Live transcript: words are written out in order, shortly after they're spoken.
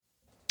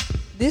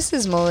This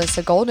is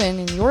Melissa Golden,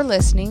 and you're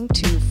listening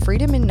to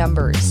Freedom in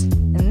Numbers,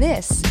 and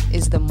this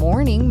is the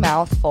Morning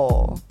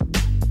Mouthful.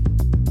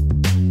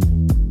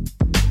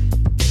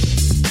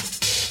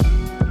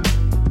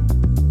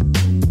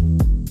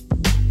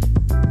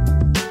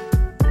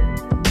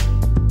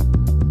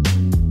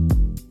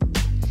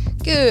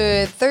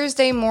 Good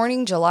Thursday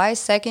morning, July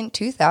 2nd,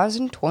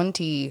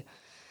 2020.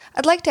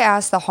 I'd like to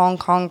ask the Hong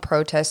Kong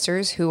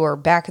protesters who are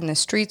back in the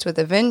streets with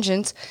a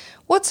vengeance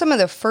what some of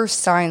the first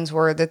signs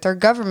were that their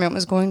government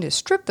was going to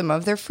strip them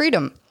of their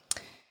freedom.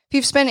 If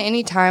you've spent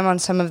any time on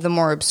some of the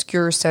more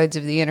obscure sides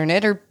of the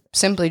internet or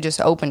simply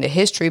just opened a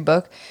history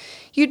book,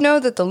 you'd know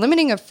that the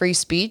limiting of free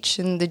speech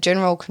and the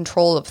general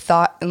control of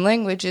thought and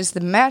language is the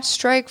match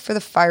strike for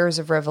the fires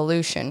of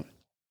revolution.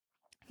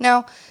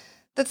 Now,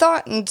 the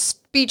thought and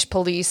speech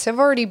police have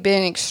already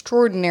been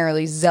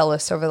extraordinarily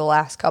zealous over the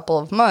last couple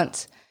of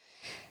months.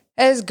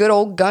 As good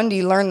old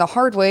Gandhi learned the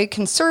hard way,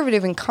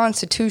 conservative and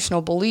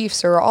constitutional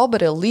beliefs are all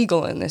but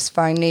illegal in this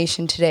fine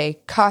nation today,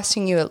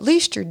 costing you at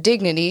least your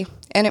dignity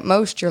and at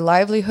most your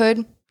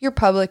livelihood, your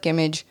public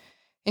image,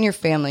 and your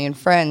family and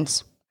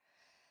friends.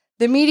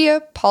 The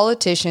media,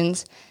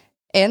 politicians,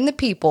 and the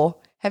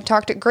people have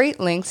talked at great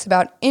lengths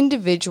about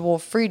individual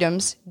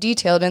freedoms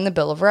detailed in the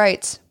Bill of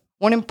Rights.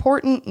 One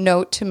important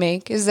note to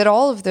make is that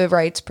all of the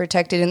rights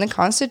protected in the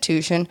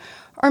Constitution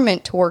are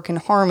meant to work in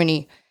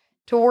harmony,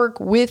 to work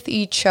with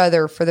each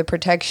other for the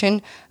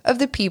protection of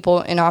the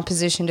people in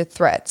opposition to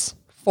threats,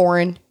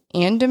 foreign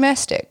and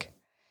domestic.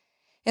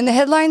 In the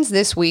headlines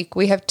this week,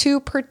 we have two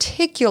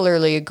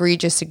particularly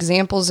egregious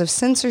examples of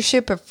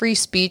censorship of free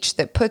speech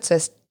that puts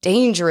us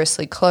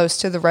dangerously close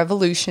to the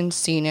revolution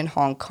seen in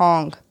Hong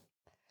Kong.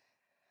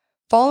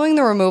 Following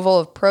the removal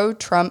of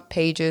pro-Trump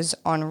pages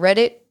on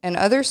Reddit and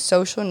other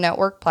social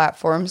network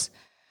platforms,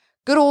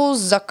 good old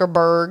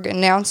Zuckerberg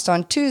announced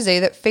on Tuesday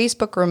that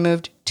Facebook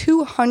removed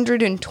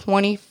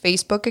 220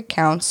 Facebook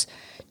accounts,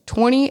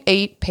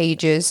 28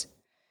 pages,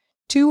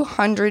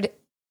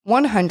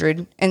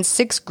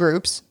 106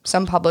 groups,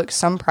 some public,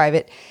 some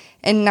private,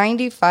 and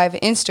 95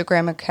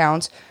 Instagram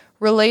accounts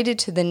related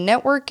to the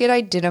network it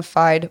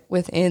identified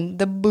within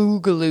the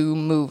Boogaloo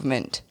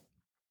movement.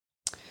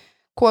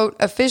 Quote,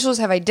 officials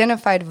have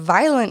identified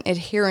violent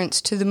adherents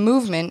to the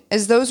movement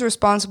as those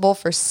responsible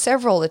for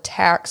several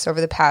attacks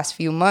over the past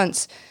few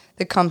months,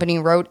 the company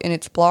wrote in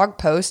its blog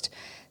post.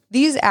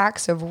 These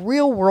acts of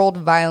real-world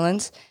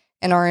violence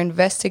and our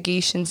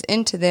investigations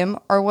into them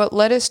are what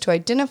led us to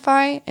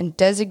identify and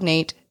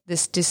designate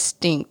this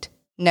distinct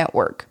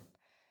network.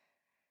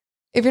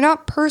 If you're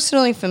not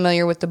personally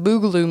familiar with the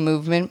Boogaloo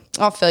movement,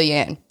 I'll fill you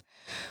in.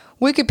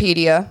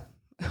 Wikipedia,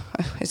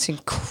 it's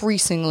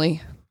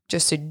increasingly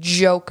just a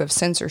joke of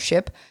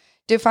censorship,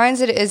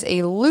 defines it as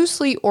a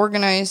loosely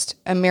organized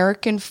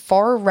American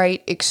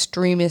far-right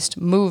extremist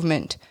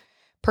movement.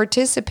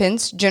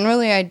 Participants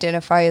generally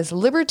identify as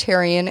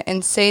libertarian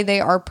and say they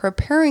are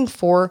preparing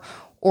for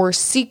or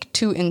seek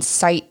to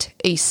incite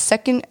a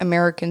second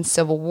American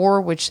Civil War,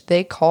 which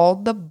they call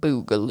the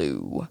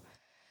Boogaloo.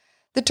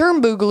 The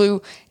term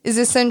Boogaloo is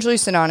essentially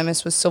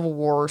synonymous with Civil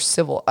War or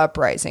civil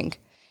uprising.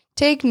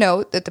 Take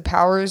note that the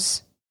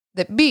powers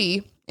that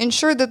be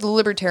ensure that the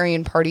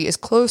Libertarian Party is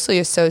closely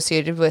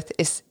associated with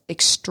this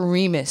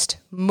extremist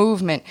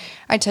movement.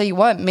 I tell you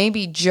what,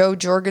 maybe Joe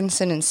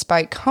Jorgensen and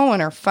Spike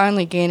Cohen are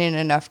finally gaining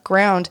enough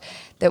ground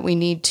that we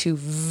need to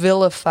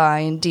vilify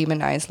and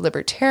demonize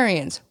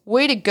libertarians.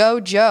 Way to go,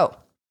 Joe.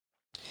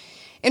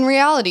 In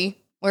reality,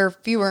 where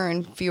fewer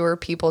and fewer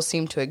people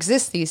seem to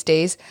exist these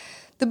days,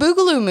 the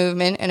Boogaloo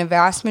movement and a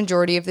vast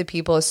majority of the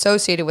people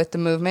associated with the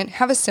movement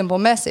have a simple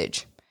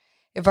message.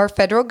 If our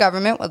federal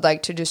government would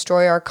like to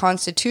destroy our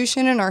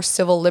Constitution and our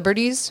civil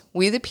liberties,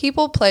 we the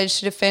people pledge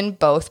to defend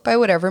both by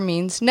whatever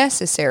means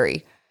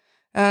necessary.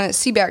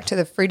 See back to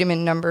the Freedom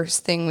in Numbers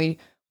thing. We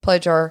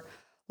pledge our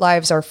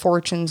lives, our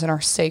fortunes, and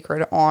our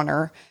sacred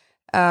honor.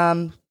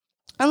 And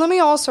let me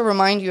also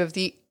remind you of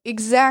the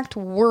exact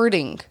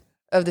wording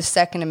of the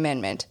Second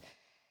Amendment.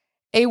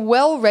 A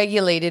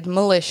well-regulated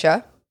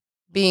militia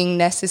being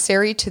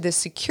necessary to the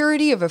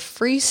security of a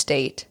free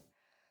state,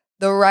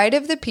 the right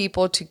of the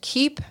people to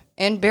keep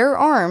and bear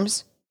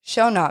arms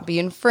shall not be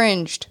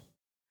infringed.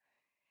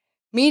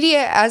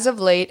 Media, as of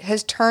late,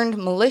 has turned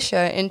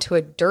militia into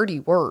a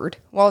dirty word,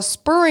 while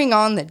spurring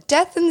on the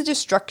death and the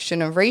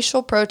destruction of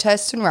racial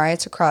protests and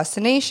riots across the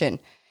nation,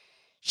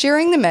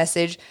 sharing the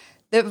message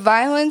that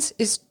violence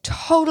is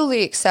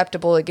totally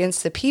acceptable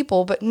against the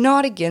people, but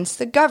not against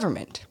the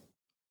government.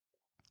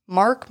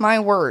 Mark my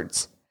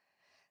words.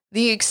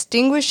 The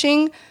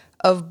extinguishing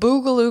of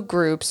Boogaloo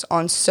groups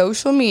on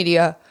social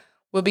media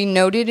will be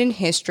noted in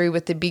history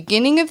with the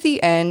beginning of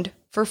the end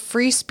for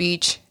free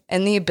speech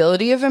and the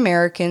ability of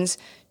Americans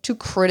to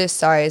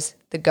criticize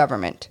the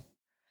government.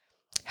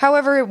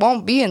 However, it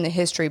won't be in the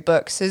history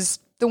books, as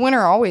the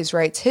winner always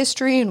writes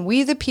history, and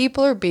we the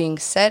people are being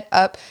set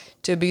up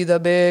to be the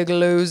big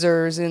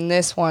losers in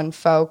this one,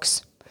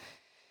 folks.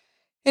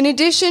 In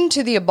addition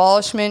to the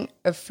abolishment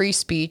of free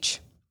speech,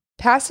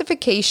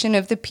 pacification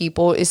of the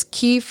people is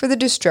key for the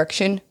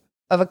destruction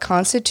of a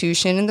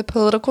constitution and the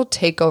political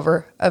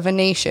takeover of a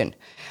nation.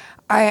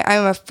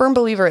 I'm a firm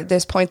believer at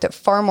this point that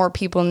far more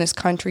people in this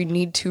country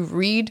need to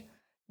read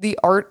The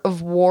Art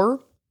of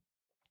War.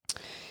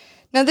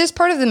 Now, this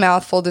part of the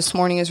mouthful this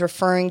morning is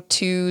referring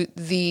to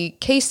the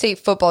K-State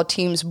football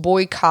team's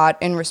boycott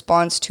in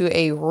response to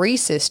a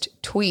racist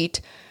tweet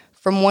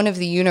from one of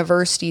the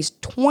university's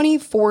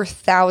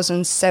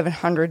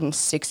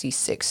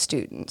 24,766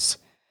 students.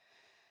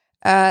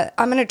 I'm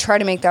going to try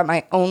to make that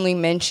my only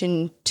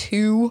mention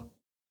to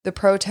the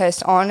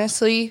protest,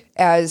 honestly,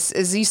 as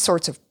these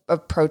sorts of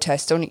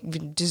protests don't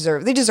even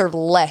deserve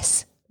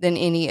less than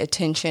any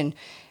attention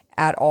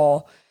at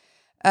all.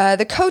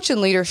 The coach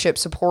and leadership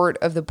support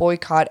of the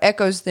boycott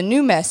echoes the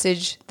new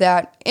message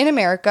that in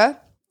America,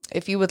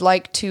 if you would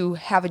like to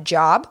have a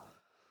job,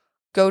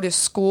 go to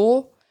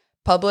school,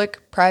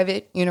 public,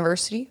 private,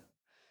 university,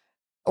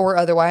 or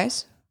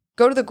otherwise,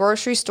 go to the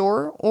grocery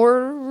store,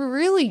 or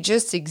really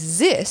just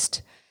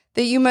exist,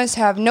 that you must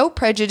have no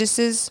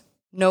prejudices,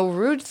 no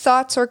rude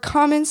thoughts or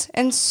comments,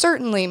 and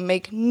certainly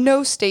make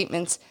no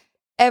statements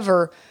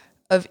ever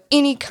of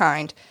any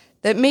kind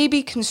that may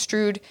be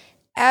construed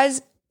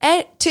as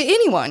to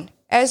anyone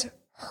as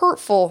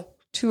hurtful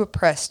to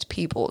oppressed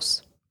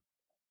peoples.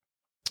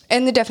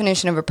 And the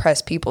definition of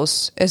oppressed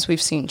peoples, as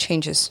we've seen,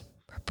 changes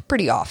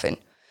pretty often.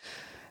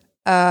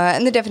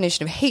 And the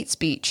definition of hate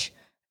speech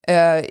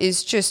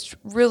is just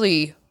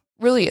really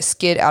a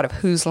skid out of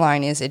whose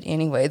line is it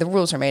anyway. The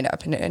rules are made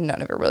up and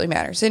none of it really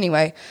matters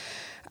anyway.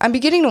 I'm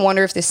beginning to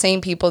wonder if the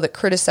same people that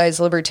criticize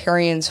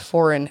libertarians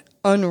for an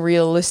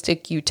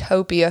unrealistic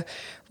utopia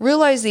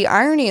realize the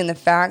irony in the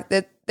fact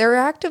that they're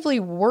actively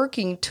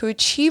working to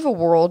achieve a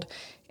world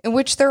in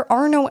which there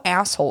are no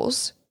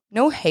assholes,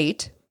 no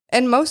hate,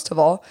 and most of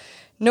all,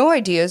 no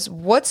ideas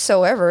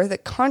whatsoever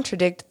that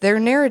contradict their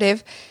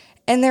narrative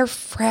and their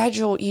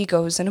fragile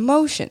egos and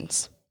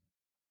emotions.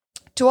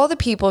 To all the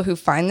people who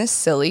find this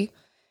silly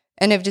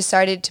and have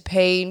decided to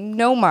pay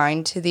no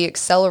mind to the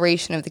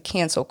acceleration of the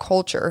cancel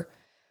culture,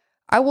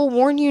 I will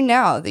warn you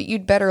now that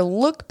you'd better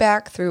look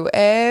back through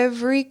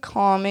every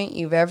comment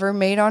you've ever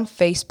made on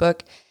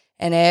Facebook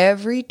and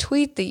every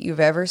tweet that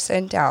you've ever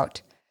sent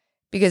out.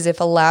 Because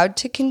if allowed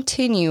to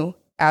continue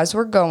as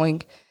we're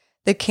going,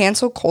 the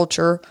cancel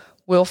culture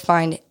will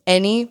find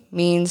any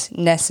means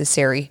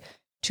necessary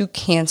to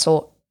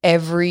cancel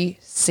every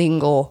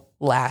single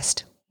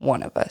last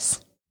one of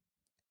us.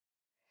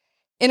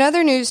 In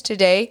other news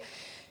today,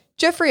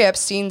 Jeffrey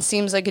Epstein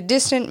seems like a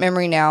distant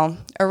memory now,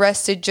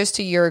 arrested just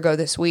a year ago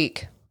this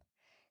week.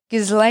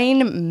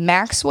 Ghislaine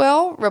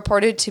Maxwell,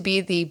 reported to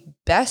be the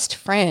best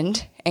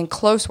friend and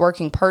close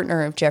working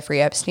partner of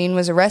Jeffrey Epstein,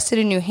 was arrested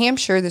in New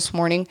Hampshire this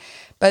morning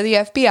by the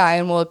FBI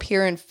and will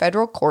appear in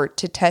federal court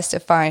to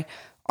testify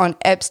on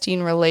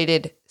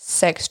Epstein-related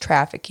sex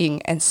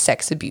trafficking and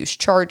sex abuse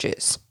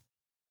charges.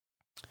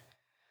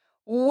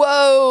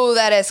 Whoa,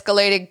 that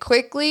escalated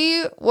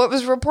quickly. What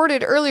was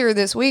reported earlier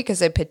this week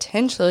as a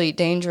potentially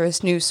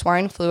dangerous new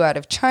swine flu out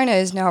of China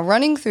is now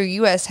running through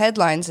U.S.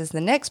 headlines as the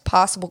next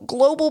possible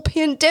global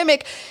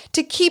pandemic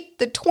to keep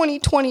the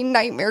 2020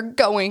 nightmare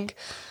going.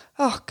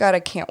 Oh, God, I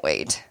can't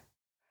wait.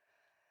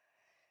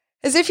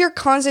 As if your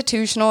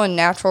constitutional and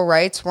natural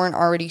rights weren't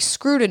already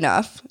screwed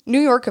enough,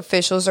 New York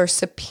officials are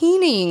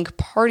subpoenaing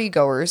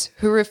partygoers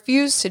who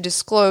refuse to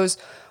disclose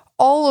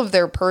all of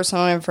their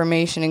personal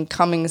information and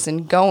comings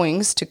and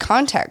goings to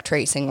contact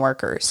tracing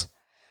workers,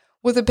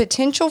 with a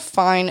potential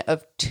fine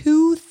of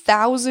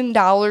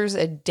 $2,000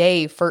 a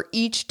day for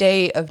each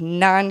day of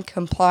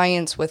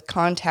non-compliance with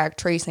contact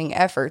tracing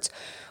efforts.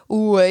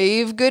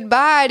 Wave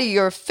goodbye to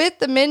your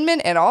Fifth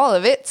Amendment and all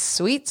of its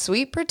sweet,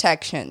 sweet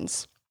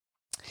protections.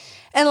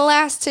 And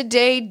last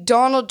today,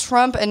 Donald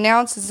Trump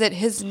announces that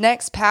his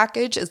next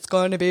package is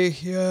going to be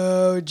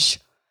huge.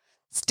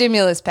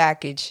 Stimulus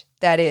package,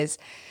 that is.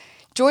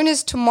 Join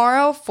us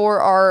tomorrow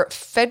for our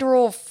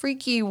federal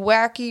freaky,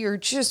 wacky, or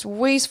just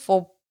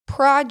wasteful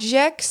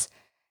projects.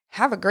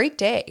 Have a great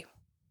day.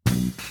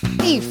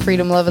 Hey,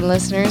 freedom-loving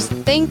listeners.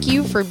 Thank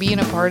you for being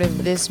a part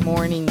of this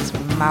morning's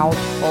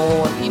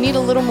mouthful. If you need a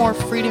little more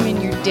freedom in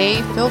your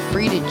day, feel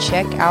free to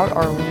check out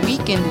our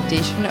weekend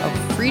edition of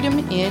Freedom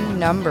in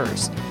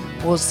Numbers.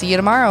 We'll see you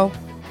tomorrow.